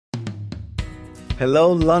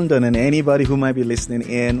Hello, London, and anybody who might be listening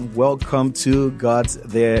in. Welcome to God's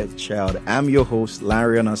Their Child. I'm your host,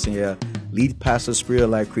 Lanre Onasanya, lead pastor, Spirit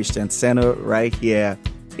Life Christian Center, right here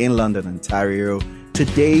in London, Ontario.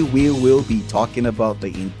 Today, we will be talking about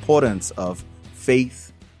the importance of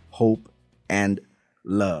faith, hope, and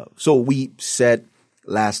love. So we said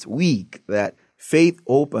last week that faith,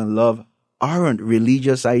 hope, and love aren't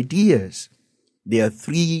religious ideas. They are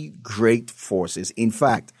three great forces. In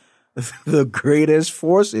fact, the greatest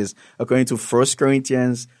forces, according to 1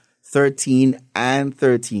 Corinthians 13 and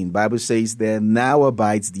 13. Bible says there now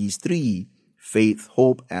abides these three, faith,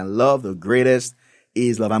 hope, and love. The greatest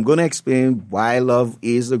is love. I'm going to explain why love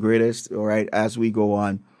is the greatest, all right, as we go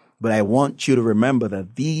on. But I want you to remember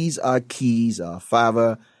that these are keys our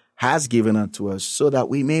Father has given unto us so that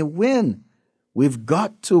we may win. We've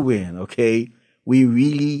got to win, okay? We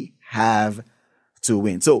really have to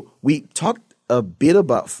win. So we talked a bit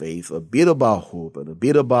about faith, a bit about hope, and a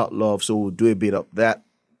bit about love. So we'll do a bit of that,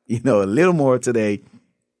 a little more today.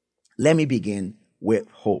 Let me begin with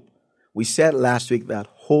hope. We said last week that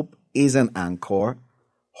hope is an anchor.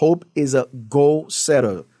 Hope is a goal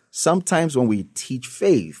setter. Sometimes when we teach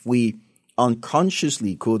faith, we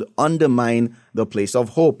unconsciously could undermine the place of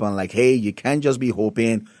hope. And like, hey, you can't just be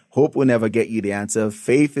hoping. Hope will never get you the answer.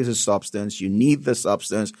 Faith is a substance. You need the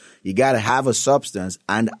substance. You got to have a substance.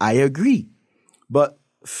 And I agree. But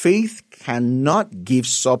faith cannot give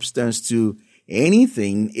substance to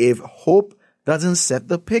anything if hope doesn't set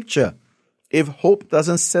the picture. If hope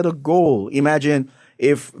doesn't set a goal. Imagine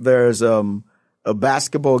if there's a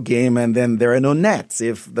basketball game and then there are no nets.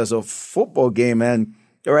 If there's a football game and,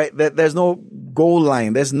 all right, there's no goal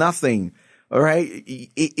line. There's nothing. All right.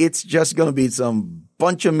 It's just going to be some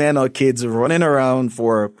bunch of men or kids running around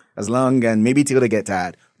for as long and maybe till they get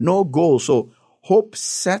tired. No goal. So hope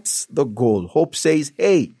sets the goal. Hope says,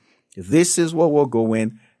 hey, this is what we're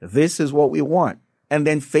going. This is what we want. And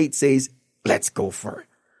then faith says, let's go for it.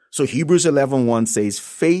 So Hebrews 11:1 says,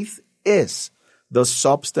 faith is the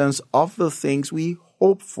substance of the things we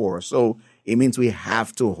hope for. So it means we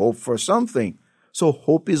have to hope for something. So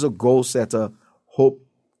hope is a goal setter. Hope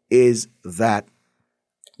is that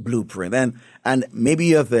blueprint. And maybe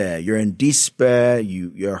you're there. You're in despair.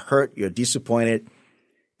 You're hurt. You're disappointed.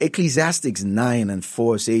 Ecclesiastes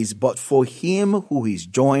 9:4 says, but for him who is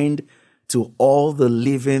joined to all the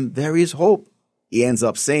living, there is hope. He ends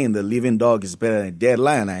up saying the living dog is better than a dead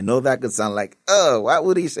lion. I know that could sound like, why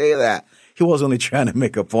would he say that? He was only trying to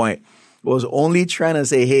make a point. He was only trying to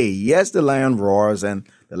say, hey, yes, the lion roars and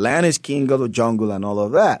the lion is king of the jungle and all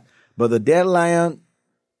of that. But the dead lion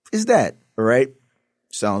is dead, all right?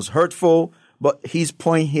 Sounds hurtful, but his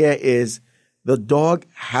point here is the dog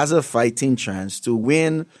has a fighting chance to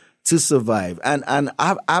win, to survive. And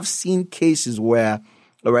I've seen cases where,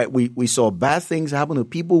 all right, we saw bad things happen to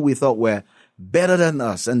people we thought were better than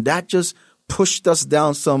us. And that just pushed us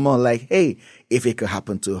down some more like, hey, if it could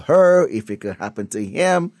happen to her, if it could happen to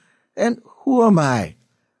him, then who am I?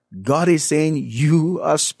 God is saying you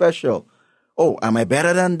are special. Oh, am I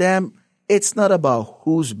better than them? It's not about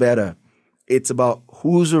who's better. It's about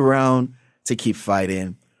who's around to keep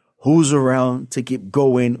fighting. Who's around to keep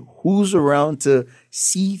going? Who's around to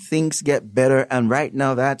see things get better? And right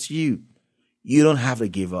now, that's you. You don't have to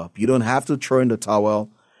give up. You don't have to throw in the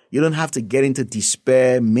towel. You don't have to get into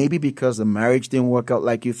despair, maybe because the marriage didn't work out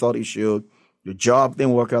like you thought it should. Your job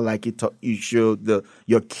didn't work out like you thought you should.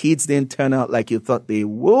 Your kids didn't turn out like you thought they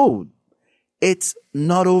would. It's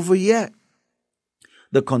not over yet.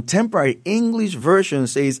 The contemporary English version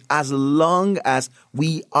says, as long as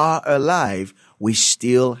we are alive, we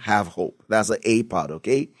still have hope. That's the A part,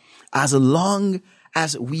 okay? As long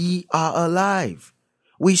as we are alive,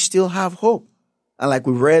 we still have hope. And like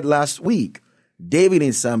we read last week, David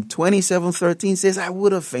in Psalm 27:13 says, I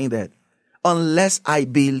would have fainted unless I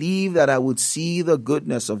believe that I would see the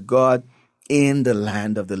goodness of God in the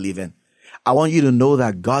land of the living. I want you to know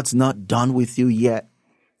that God's not done with you yet.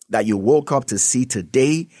 That you woke up to see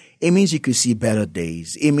today, it means you could see better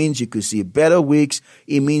days. It means you could see better weeks.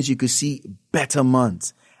 It means you could see better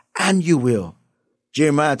months. And you will.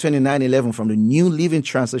 Jeremiah 29:11 from the New Living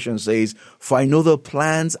Translation says, for I know the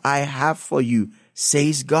plans I have for you,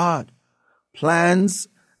 says God. Plans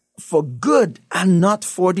for good and not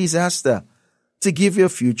for disaster, to give you a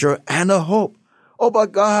future and a hope. Oh,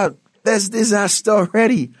 but God, there's disaster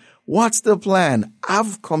already. What's the plan?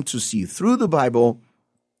 I've come to see through the Bible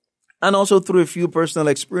and also through a few personal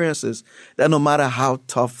experiences that no matter how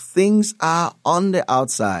tough things are on the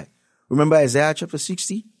outside, remember Isaiah chapter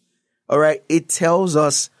 60? All right, it tells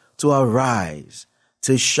us to arise,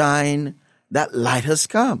 to shine, that light has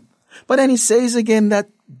come. But then he says again that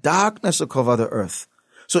darkness to cover the earth.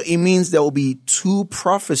 So it means there will be two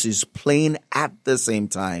prophecies playing at the same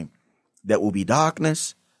time. There will be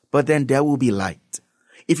darkness, but then there will be light.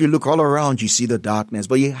 If you look all around, you see the darkness,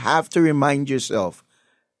 but you have to remind yourself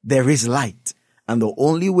there is light. And the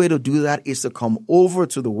only way to do that is to come over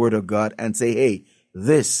to the Word of God and say, hey,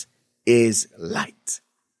 this is light.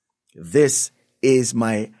 This is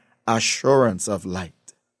my assurance of light.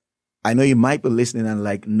 I know you might be listening and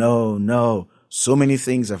like, no, so many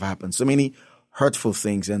things have happened, so many hurtful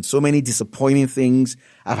things and so many disappointing things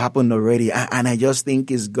have happened already. And I just think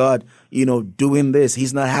is God, doing this.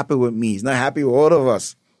 He's not happy with me. He's not happy with all of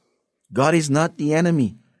us. God is not the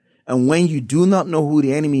enemy. And when you do not know who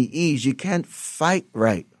the enemy is, you can't fight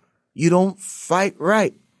right. You don't fight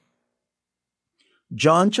right.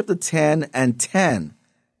 John chapter 10 and 10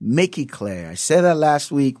 make it clear. I said that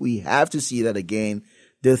last week. We have to see that again.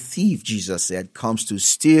 The thief, Jesus said, comes to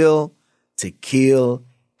steal, to kill,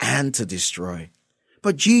 and to destroy.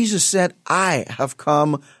 But Jesus said, I have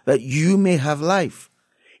come that you may have life.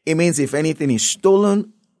 It means if anything is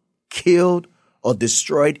stolen, killed, or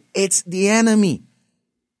destroyed, it's the enemy.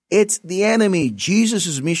 It's the enemy.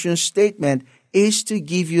 Jesus' mission statement is to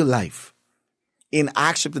give you life. In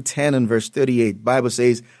Acts chapter 10 and verse 38, Bible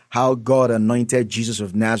says how God anointed Jesus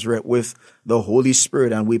of Nazareth with the Holy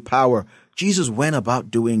Spirit and with power. Jesus went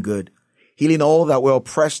about doing good, healing all that were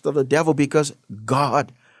oppressed of the devil because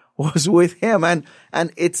God was with him. And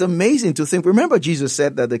it's amazing to think. Remember, Jesus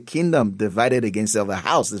said that the kingdom divided against itself, the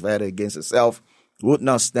house divided against itself would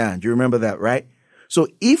not stand. You remember that, right? So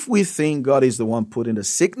if we think God is the one putting the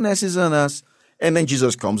sicknesses on us, and then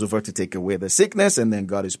Jesus comes over to take away the sickness, and then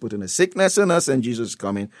God is putting the sickness on us, and Jesus is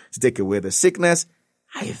coming to take away the sickness,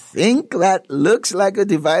 I think that looks like a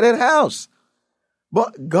divided house.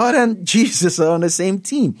 But God and Jesus are on the same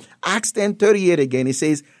team. Acts 10:38 again, it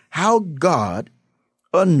says, how God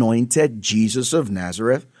anointed Jesus of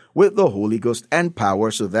Nazareth with the Holy Ghost and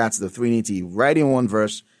power. So that's the Trinity right in one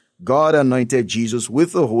verse. God anointed Jesus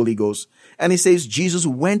with the Holy Ghost. And it says Jesus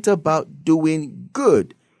went about doing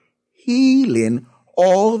good, healing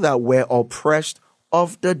all that were oppressed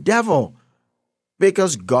of the devil,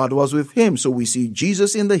 because God was with him. So we see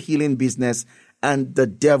Jesus in the healing business, and the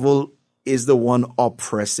devil is the one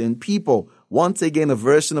oppressing people. Once again, a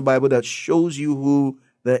verse in the Bible that shows you who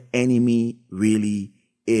the enemy really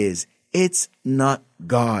is. It's not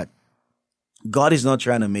God. God is not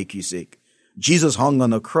trying to make you sick. Jesus hung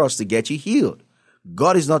on the cross to get you healed.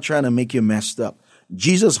 God is not trying to make you messed up.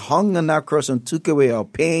 Jesus hung on that cross and took away our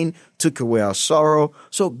pain, took away our sorrow.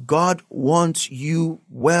 So God wants you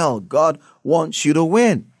well. God wants you to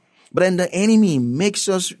win. But then the enemy makes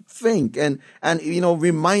us think and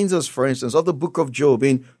reminds us, for instance, of the book of Job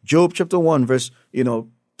in Job chapter 1, verse,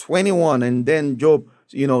 21. And then Job,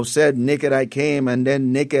 said, naked I came, and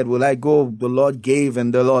then naked will I go. The Lord gave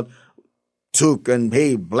and the Lord took, and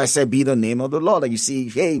hey, blessed be the name of the Lord. And you see,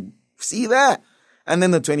 hey, see that? And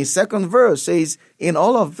then the 22nd verse says, in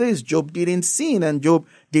all of this, Job didn't sin, and Job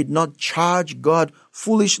did not charge God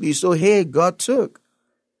foolishly. So, hey, God took.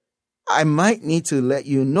 I might need to let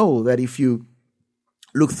you know that if you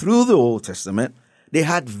look through the Old Testament, they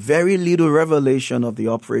had very little revelation of the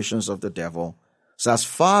operations of the devil. So as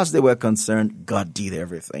far as they were concerned, God did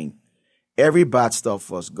everything. Every bad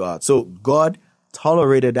stuff was God. So God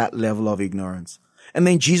tolerated that level of ignorance. And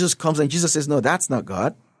then Jesus comes and Jesus says, no, that's not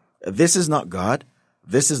God. This is not God.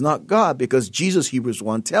 This is not God, because Jesus, Hebrews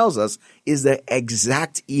 1 tells us, is the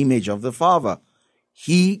exact image of the Father.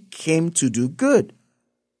 He came to do good.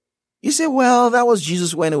 You say, well, that was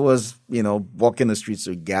Jesus when it was, walking the streets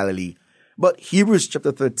of Galilee. But Hebrews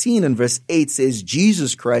chapter 13 and verse 8 says,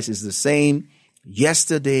 Jesus Christ is the same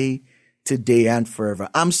yesterday, today, and forever.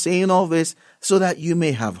 I'm saying all this so that you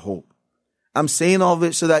may have hope. I'm saying all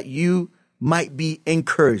this so that you might be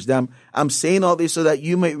encouraged. I'm saying all this so that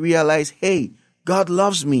you might realize, hey, God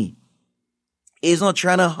loves me. He's not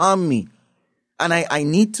trying to harm me. And I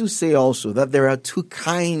need to say also that there are two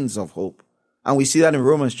kinds of hope. And we see that in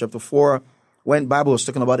Romans chapter 4, when Bible was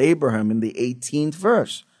talking about Abraham in the 18th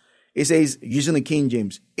verse. It says, using the King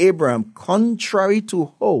James, Abraham, contrary to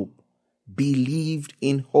hope, believed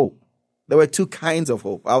in hope. There were two kinds of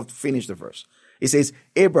hope. I'll finish the verse. It says,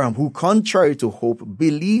 Abraham, who contrary to hope,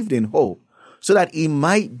 believed in hope, so that he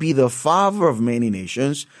might be the father of many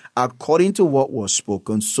nations, according to what was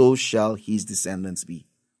spoken, so shall his descendants be.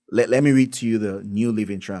 Let me read to you the New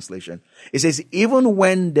Living Translation. It says, even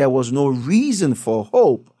when there was no reason for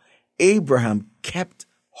hope, Abraham kept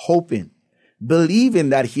hoping, believing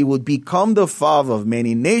that he would become the father of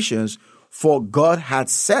many nations, for God had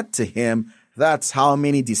said to him, that's how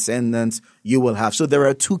many descendants you will have. So there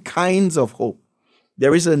are two kinds of hope.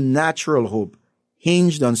 There is a natural hope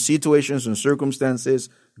hinged on situations and circumstances,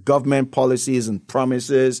 government policies and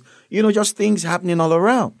promises, just things happening all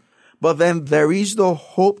around. But then there is the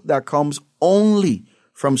hope that comes only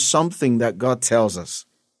from something that God tells us.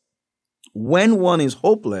 When one is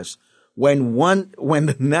hopeless, when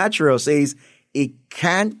the natural says it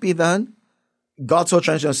can't be done, God's Word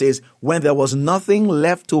Translation says when there was nothing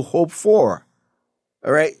left to hope for.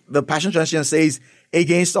 All right. The Passion Translation says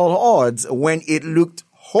against all odds, when it looked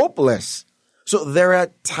hopeless. So there are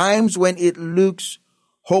times when it looks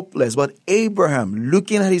hopeless, but Abraham,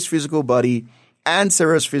 looking at his physical body and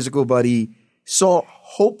Sarah's physical body, saw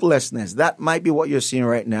hopelessness. That might be what you're seeing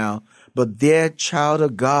right now, but they're child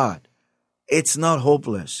of God. It's not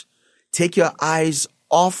hopeless. Take your eyes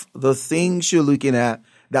off the things you're looking at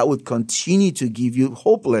that would continue to give you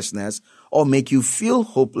hopelessness or make you feel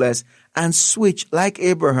hopeless, and switch, like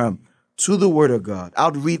Abraham, to the Word of God.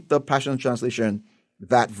 I'll read the Passion Translation,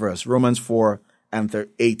 that verse, Romans 4 and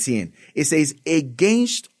 18. It says,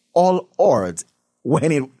 against all odds,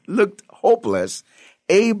 when it looked hopeless,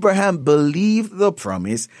 Abraham believed the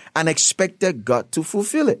promise and expected God to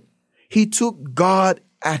fulfill it. He took God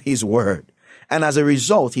at his word. And as a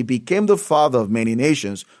result, he became the father of many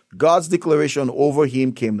nations. God's declaration over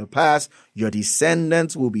him came to pass. Your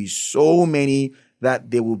descendants will be so many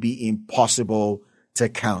that they will be impossible to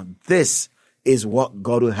count. This is what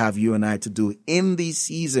God will have you and I to do in this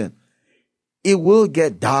season. It will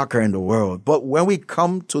get darker in the world, but when we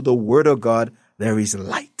come to the Word of God, there is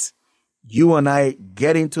light. You and I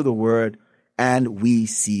get into the Word and we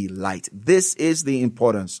see light. This is the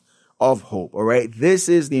importance of hope, all right? This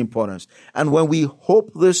is the importance. And when we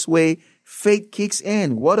hope this way, faith kicks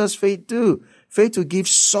in. What does faith do? Faith will give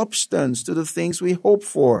substance to the things we hope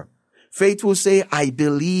for. Faith will say, I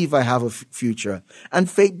believe I have a future. And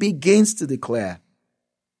faith begins to declare.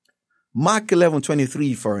 Mark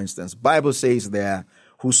 11:23, for instance, Bible says there,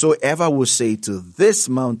 whosoever will say to this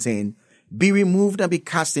mountain, be removed and be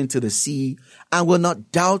cast into the sea, and will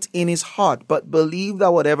not doubt in his heart, but believe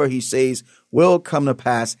that whatever he says will come to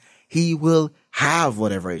pass, he will have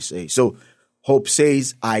whatever he says. So hope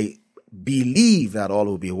says, I believe that all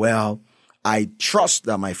will be well. I trust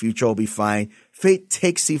that my future will be fine. Faith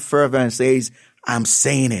takes it further and says, I'm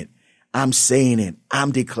saying it. I'm saying it.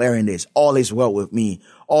 I'm declaring this. All is well with me.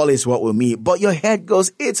 All is well with me. But your head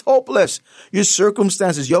goes, it's hopeless. Your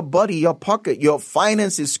circumstances, your body, your pocket, your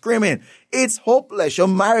finances screaming, it's hopeless. Your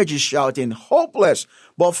marriage is shouting, hopeless.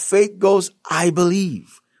 But faith goes, I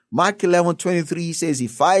believe. Mark 11:23 says,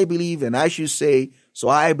 if I believe, and I should say, so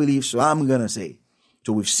I believe, so I'm going to say.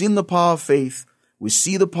 So we've seen the power of faith. We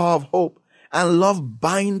see the power of hope, and love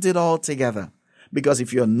binds it all together. Because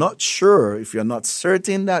if you're not sure, if you're not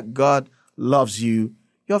certain that God loves you,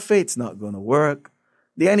 your faith's not going to work.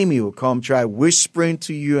 The enemy will come, try whispering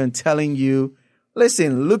to you and telling you,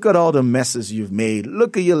 listen, look at all the messes you've made.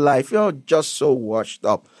 Look at your life. You're just so washed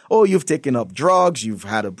up. Oh, you've taken up drugs. You've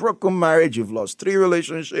had a broken marriage. You've lost 3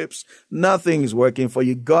 relationships. Nothing's working for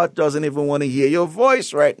you. God doesn't even want to hear your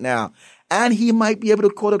voice right now. And he might be able to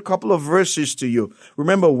quote a couple of verses to you.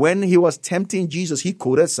 Remember, when he was tempting Jesus, he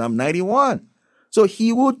quoted Psalm 91. So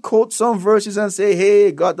he would quote some verses and say,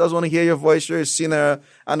 hey, God doesn't want to hear your voice, you're a sinner,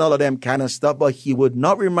 and all of them kind of stuff. But he would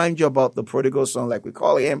not remind you about the prodigal son, like we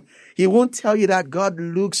call him. He won't tell you that God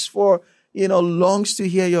looks for, longs to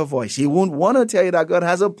hear your voice. He won't want to tell you that God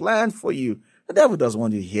has a plan for you. The devil doesn't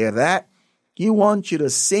want you to hear that. He wants you to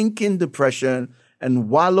sink in depression and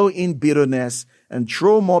wallow in bitterness and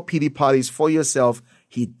throw more pity parties for yourself.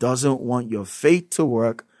 He doesn't want your faith to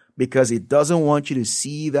work because he doesn't want you to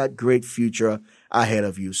see that great future ahead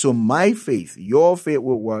of you. So my faith, your faith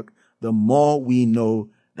will work the more we know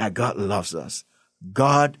that God loves us.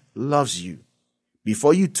 God loves you.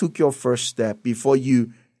 Before you took your first step, before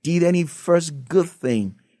you did any first good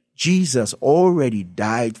thing, Jesus already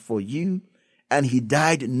died for you. And he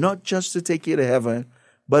died not just to take you to heaven,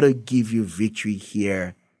 but to give you victory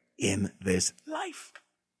here in this life.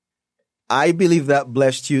 I believe that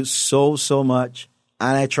blessed you so much.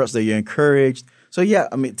 And I trust that you're encouraged. So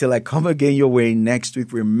till I come again your way next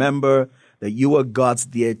week, remember that you are God's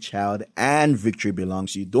dear child and victory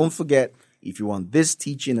belongs to you. Don't forget, if you want this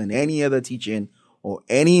teaching and any other teaching or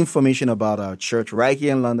any information about our church right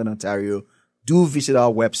here in London, Ontario, do visit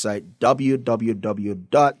our website, www.solcc.ca.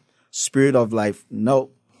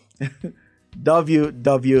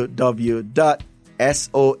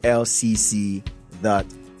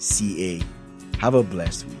 Have a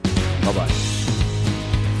blessed week. Bye-bye.